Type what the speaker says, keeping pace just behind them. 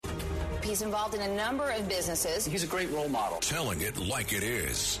group. He's involved in a number of businesses. He's a great role model. Telling it like it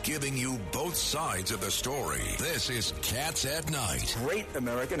is, giving you both sides of the story. This is Cats at Night. Great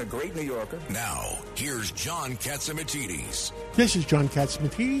American, a great New Yorker. Now, here's John Catsimatidis. This is John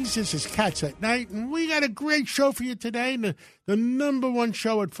Catsimatidis. This is Cats at Night, and we got a great show for you today. The number one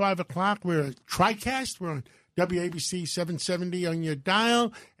show at 5 o'clock. We're at TriCast. We're on WABC 770 on your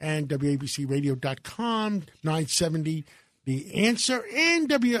dial and WABCRadio.com, 970 The Answer, and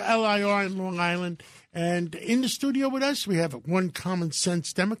WLIR in Long Island. And in the studio with us, we have one common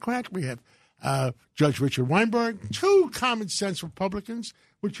sense Democrat. We have Judge Richard Weinberg, two common sense Republicans,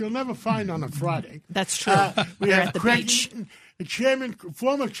 which you'll never find on a Friday. That's true. We have Craig Eaton,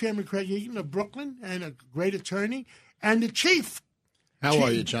 former Chairman Craig Eaton of Brooklyn, and a great attorney, and the Chief. How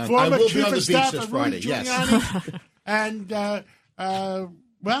are you, John? Former I will Chief be on the of beach Staff this of Friday, Rudy yes. Giuliani. And,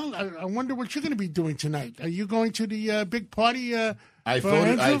 I wonder what you're going to be doing tonight. Are you going to the big party I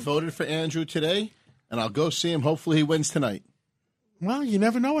voted for Andrew today, and I'll go see him. Hopefully he wins tonight. Well, you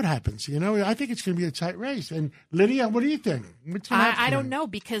never know what happens. You know, I think it's going to be a tight race. And Lydia, what do you think? I don't know,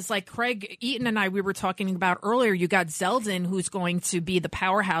 because like Craig Eaton and I, we were talking about earlier, you got Zeldin, who's going to be the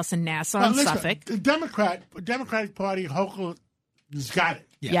powerhouse in Nassau and Suffolk. The Democratic Party, Hochul has got it.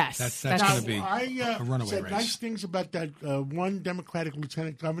 Yeah, yes. That's going to be a runaway said race. Nice things about that one Democratic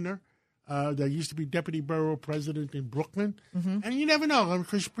lieutenant governor that used to be deputy borough president in Brooklyn. Mm-hmm. And you never know,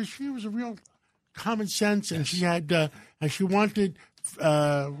 because she was a real common sense, and she had and she wanted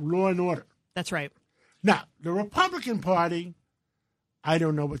law and order. That's right. Now, the Republican Party, I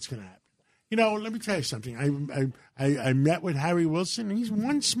don't know what's going to happen. You know, let me tell you something. I met with Harry Wilson. He's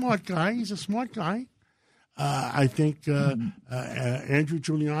one smart guy. He's a smart guy. I think Andrew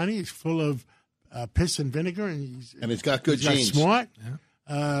Giuliani is full of piss and vinegar, and he's got good genes. Smart.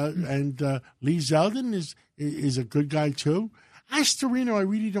 Yeah. And Lee Zeldin is a good guy too. Astorino, I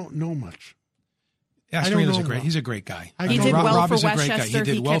really don't know much. Astorino's he's a great guy. He did well for is a great Westchester. Guy.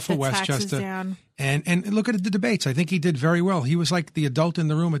 He did well for Westchester. And look at the debates. I think he did very well. He was like the adult in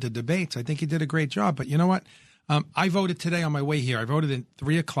the room at the debates. I think he did a great job. But you know what? I voted today on my way here. I voted at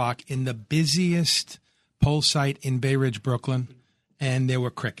 3 o'clock in the busiest poll site in Bay Ridge, Brooklyn, and there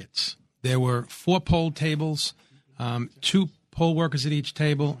were crickets. There were 4 poll tables, 2 poll workers at each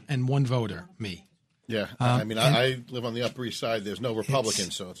table, and 1 voter, me. Yeah, I live on the Upper East Side. There's no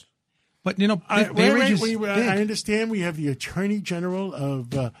Republicans, so it's... But, you know, I understand we have the Attorney General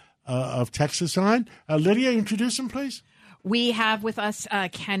of Texas on. Lydia, introduce him, please. We have with us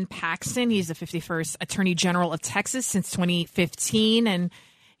Ken Paxton. He's the 51st Attorney General of Texas since 2015, and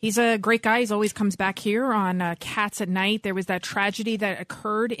he's a great guy. He's always comes back here on Cats at Night. There was that tragedy that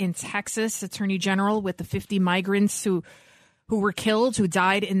occurred in Texas, Attorney General, with the 50 migrants who were killed, who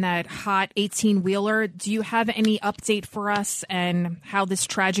died in that hot 18-wheeler. Do you have any update for us and how this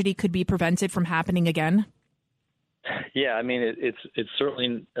tragedy could be prevented from happening again? Yeah, I mean, it's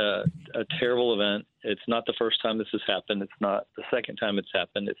certainly a terrible event. It's not the first time this has happened. It's not the second time it's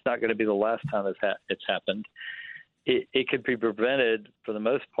happened. It's not going to be the last time it's happened. It could be prevented for the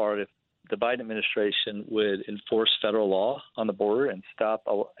most part if the Biden administration would enforce federal law on the border and stop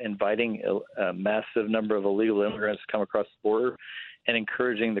inviting a massive number of illegal immigrants to come across the border and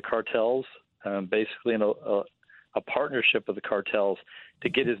encouraging the cartels, basically in a partnership with the cartels, to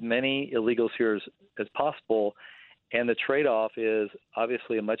get as many illegals here as possible. And the trade-off is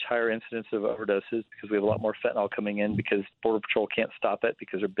obviously a much higher incidence of overdoses because we have a lot more fentanyl coming in because Border Patrol can't stop it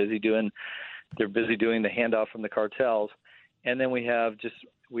because they're busy doing the handoff from the cartels. And then we have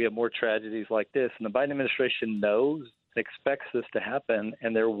more tragedies like this. And the Biden administration knows and expects this to happen,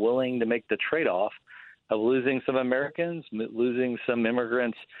 and they're willing to make the trade-off of losing some Americans, losing some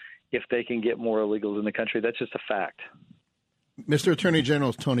immigrants if they can get more illegals in the country. That's just a fact. Mr. Attorney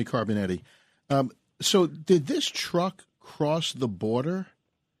General Tony Carbonetti, so did this truck cross the border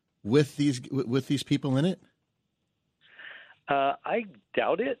with these people in it? I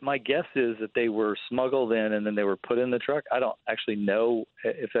doubt it. My guess is that they were smuggled in and then they were put in the truck. I don't actually know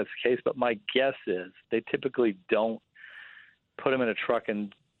if that's the case, but my guess is they typically don't put them in a truck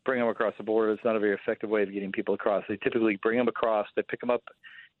and bring them across the border. It's not a very effective way of getting people across. They typically bring them across. They pick them up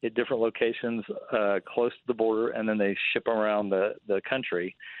at different locations close to the border, and then they ship them around the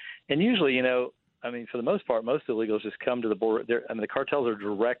country. And usually, for the most part, most illegals just come to the border. The cartels are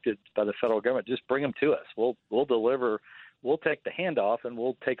directed by the federal government. Just bring them to us. We'll deliver. We'll take the handoff, and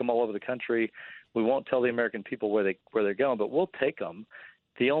we'll take them all over the country. We won't tell the American people where they're going, but we'll take them.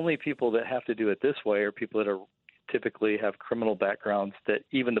 The only people that have to do it this way are people that are typically have criminal backgrounds that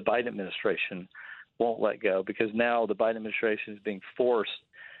even the Biden administration won't let go, because now the Biden administration is being forced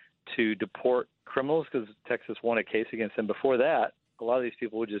to deport criminals because Texas won a case against them. Before that, a lot of these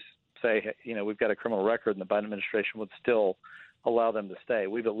people would just say, we've got a criminal record, and the Biden administration would still allow them to stay.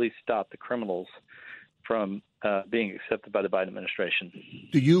 We've at least stopped the criminals from being accepted by the Biden administration.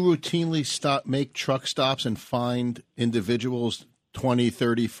 Do you routinely make truck stops and find individuals 20,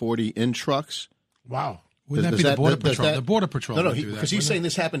 30, 40 in trucks? Wow. Wouldn't that be the Border Patrol? The Border Patrol would do that. Because he's saying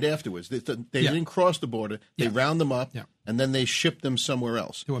this happened afterwards. They didn't cross the border. They round them up, and then they ship them somewhere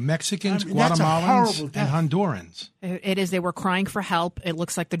else. There were Mexicans, Guatemalans, and Hondurans. It is. They were crying for help. It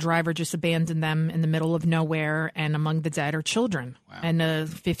looks like the driver just abandoned them in the middle of nowhere, and among the dead are children. Wow. And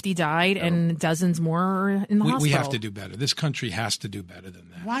 50 died, and dozens more are in the hospital. We have to do better. This country has to do better than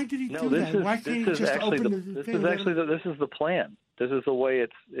that. Why did he do that? Why can't he just open the thing? This is the plan. This is the way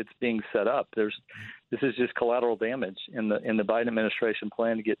it's being set up. This is just collateral damage in the Biden administration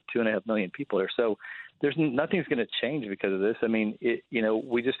plan to get 2.5 million people there. So nothing's going to change because of this. I mean,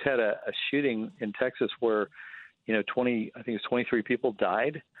 we just had a shooting in Texas where, 23 people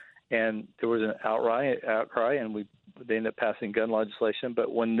died, and there was an outcry, and they ended up passing gun legislation.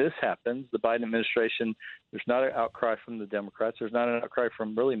 But when this happens, the Biden administration, there's not an outcry from the Democrats. There's not an outcry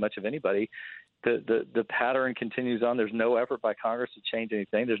from really much of anybody. The pattern continues on. There's no effort by Congress to change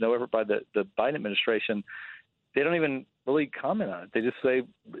anything. There's no effort by the Biden administration. They don't even really comment on it. They just say,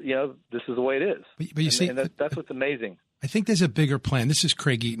 this is the way it is. But you see, that's what's amazing. I think there's a bigger plan. This is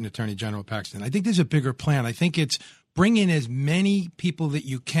Craig Eaton, Attorney General Paxton. I think there's a bigger plan. I think it's bring in as many people that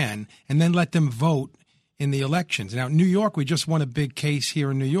you can and then let them vote in the elections. Now, New York, we just won a big case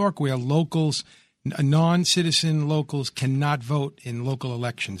here in New York where locals, non-citizen locals cannot vote in local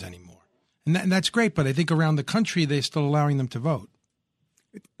elections anymore. And that's great, but I think around the country, they're still allowing them to vote.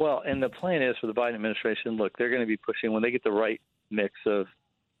 Well, and the plan is for the Biden administration, look, they're going to be pushing, when they get the right mix of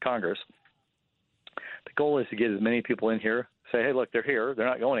Congress, the goal is to get as many people in here, say, hey, look, they're here. They're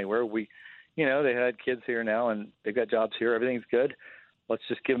not going anywhere. They had kids here now, and they've got jobs here. Everything's good. Let's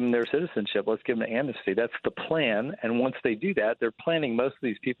just give them their citizenship. Let's give them the amnesty. That's the plan. And once they do that, they're planning most of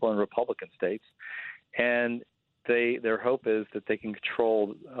these people in Republican states. And their hope is that they can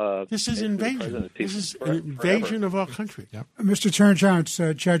control. This is invasion. This is an invasion of our country. Yep. Mr. Attorney General, it's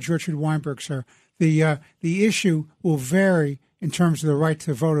Judge Richard Weinberg, sir. The issue will vary in terms of the right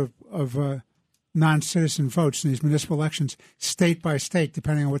to vote of non-citizen votes in these municipal elections, state by state,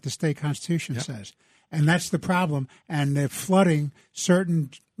 depending on what the state constitution says. And that's the problem. And they're flooding certain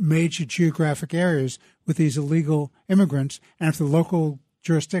major geographic areas with these illegal immigrants. And if the local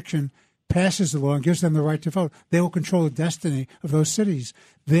jurisdiction passes the law and gives them the right to vote, they will control the destiny of those cities,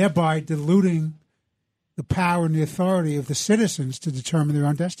 thereby diluting the power and the authority of the citizens to determine their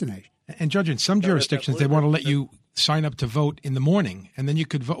own destination. And, Judge, in some jurisdictions, they want to let you sign up to vote in the morning, and then you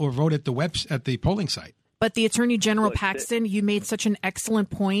could vote at the polling site. But the Attorney General Paxton, you made such an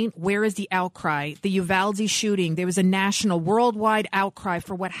excellent point. Where is the outcry? The Uvalde shooting, there was a national, worldwide outcry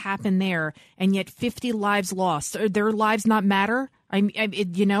for what happened there, and yet 50 lives lost. Are their lives not matter? So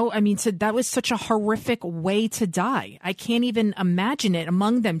that was such a horrific way to die. I can't even imagine it.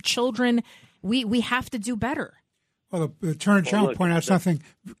 Among them, children, we have to do better. Well, the Attorney General pointed out something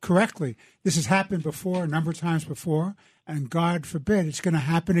correctly. This has happened before, a number of times before, and God forbid it's going to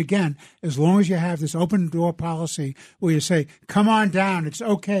happen again. As long as you have this open door policy where you say, come on down, it's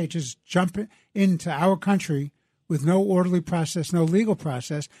okay, just jump into our country with no orderly process, no legal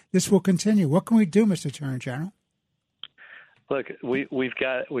process, this will continue. What can we do, Mr. Attorney General? Look, we've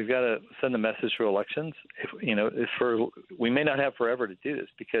got to send a message for elections. We may not have forever to do this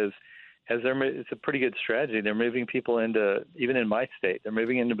because it's a pretty good strategy. They're moving people into, even in my state, they're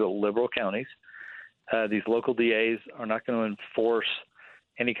moving into the liberal counties. These local DAs are not going to enforce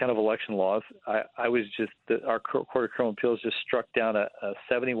any kind of election laws. Our Court of Criminal Appeals just struck down a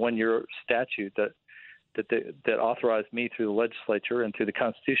 71-year statute that authorized me through the legislature and through the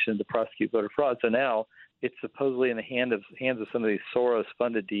Constitution to prosecute voter fraud. So now it's supposedly in the hands of some of these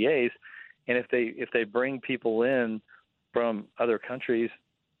Soros-funded DAs, and if they bring people in from other countries,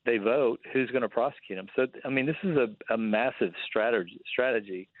 they vote. Who's going to prosecute them? So this is a massive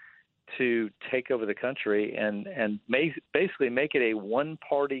strategy to take over the country and basically make it a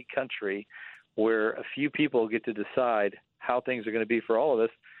one-party country where a few people get to decide how things are going to be for all of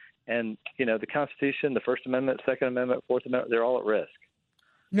us. And the Constitution, the First Amendment, Second Amendment, Fourth Amendment, they're all at risk.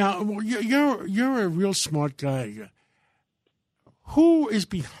 Now, you're a real smart guy. Who is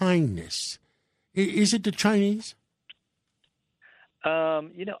behind this? Is it the Chinese? I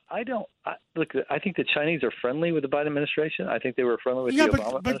think the Chinese are friendly with the Biden administration. I think they were friendly with the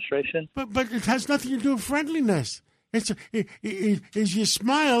Obama administration. But it has nothing to do with friendliness. It's you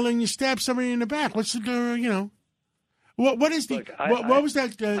smile and you stab somebody in the back. What's the What is the Look, what was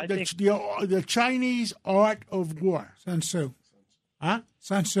that the Chinese art of war? Sun Tzu. Huh?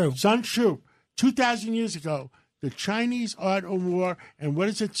 Sun Tzu. Sun Tzu. 2,000 years ago, the Chinese art of war, and what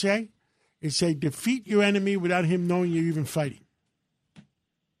does it say? It says, defeat your enemy without him knowing you're even fighting.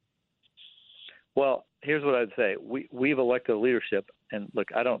 Well, here's what I'd say. We've elected leadership, and look,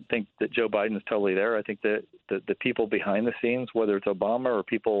 I don't think that Joe Biden is totally there. I think that the people behind the scenes, whether it's Obama or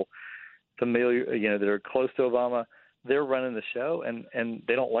people familiar, that are close to Obama, they're running the show, and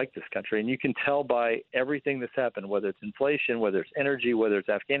they don't like this country. And you can tell by everything that's happened, whether it's inflation, whether it's energy, whether it's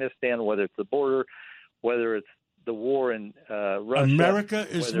Afghanistan, whether it's the border, whether it's the war in Russia. America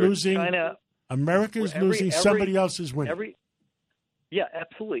is losing. China. America is losing. Somebody else is winning. Yeah,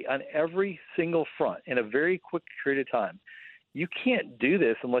 absolutely. On every single front in a very quick period of time. You can't do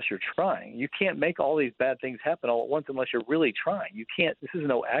this unless you're trying. You can't make all these bad things happen all at once unless you're really trying. You can't. This is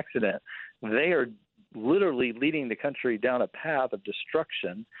no accident. They are literally leading the country down a path of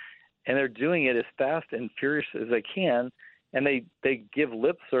destruction, and they're doing it as fast and furious as they can. And they give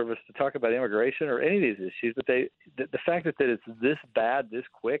lip service to talk about immigration or any of these issues, but the fact that it's this bad, this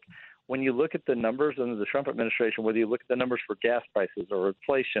quick. When you look at the numbers under the Trump administration, whether you look at the numbers for gas prices or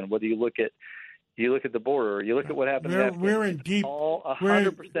inflation, whether you look at the border, you look at what happened. We're in deep. All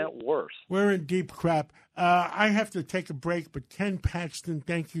 100% worse. We're in deep crap. I have to take a break, but Ken Paxton,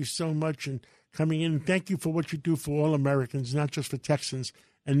 thank you so much and coming in. Thank you for what you do for all Americans, not just for Texans.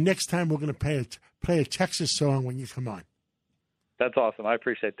 And next time we're going to play a Texas song when you come on. That's awesome. I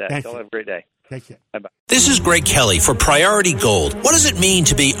appreciate that. Y'all have a great day. Take care. Bye-bye. This is Greg Kelly for Priority Gold. What does it mean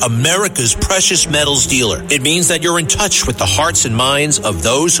to be America's precious metals dealer? It means that you're in touch with the hearts and minds of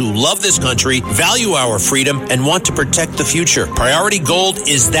those who love this country, value our freedom, and want to protect the future. Priority Gold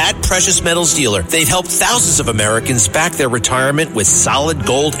is that precious metals dealer. They've helped thousands of Americans back their retirement with solid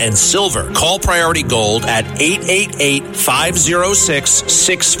gold and silver. Call Priority Gold at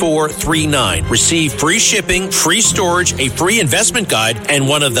 888-506-6439. Receive free shipping, free storage, a free investment guide, and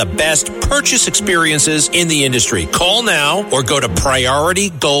one of the best purchase experiences in the industry. Call now or go to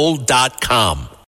PriorityGold.com.